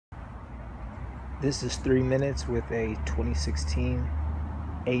This is 3 minutes with a 2016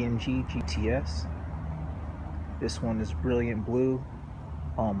 AMG GTS. This one is brilliant blue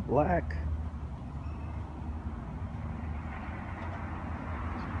on black.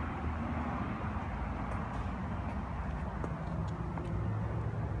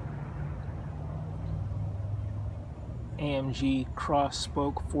 AMG cross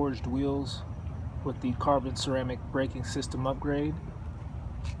spoke forged wheels with the carbon ceramic braking system upgrade.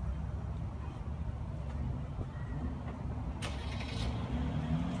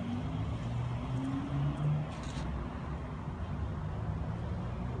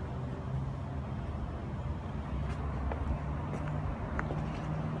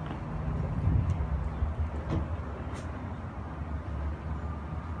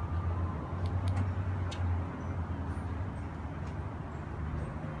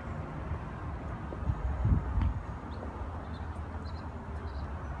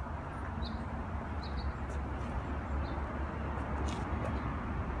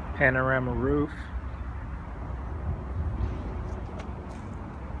 Panorama roof.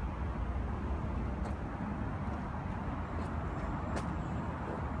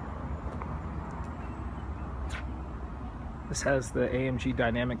 This has the AMG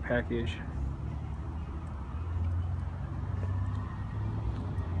dynamic package.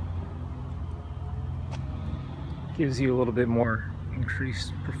 Gives you a little bit more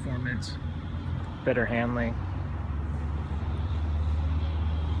increased performance, better handling.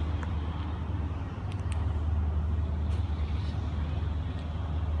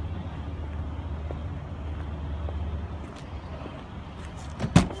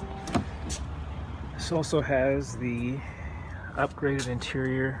 This also has the upgraded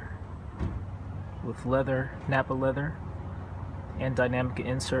interior with leather, Napa leather, and dynamic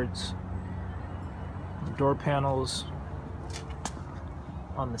inserts, door panels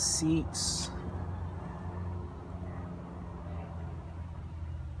on the seats,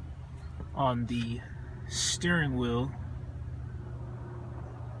 on the steering wheel,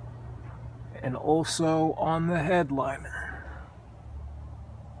 and also on the headliner.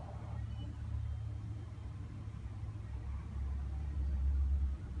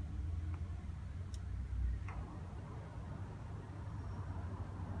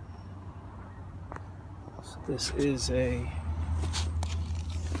 So this is a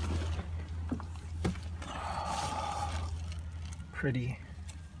pretty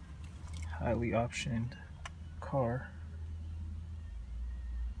highly optioned car.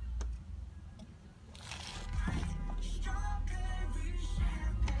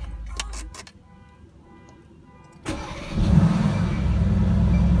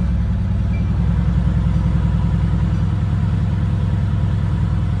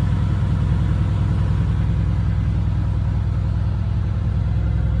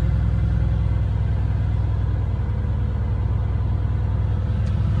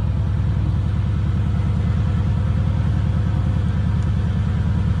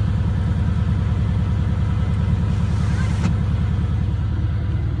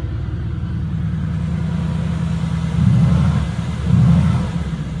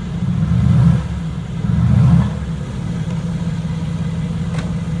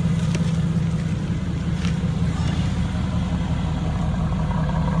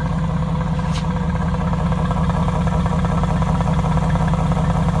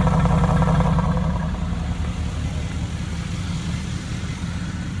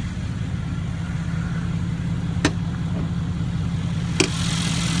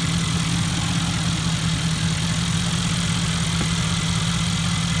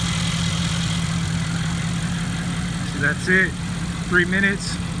 That's it. 3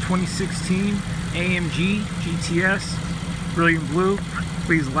 minutes, 2016 AMG GTS, brilliant blue.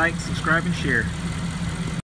 Please like, subscribe, and share.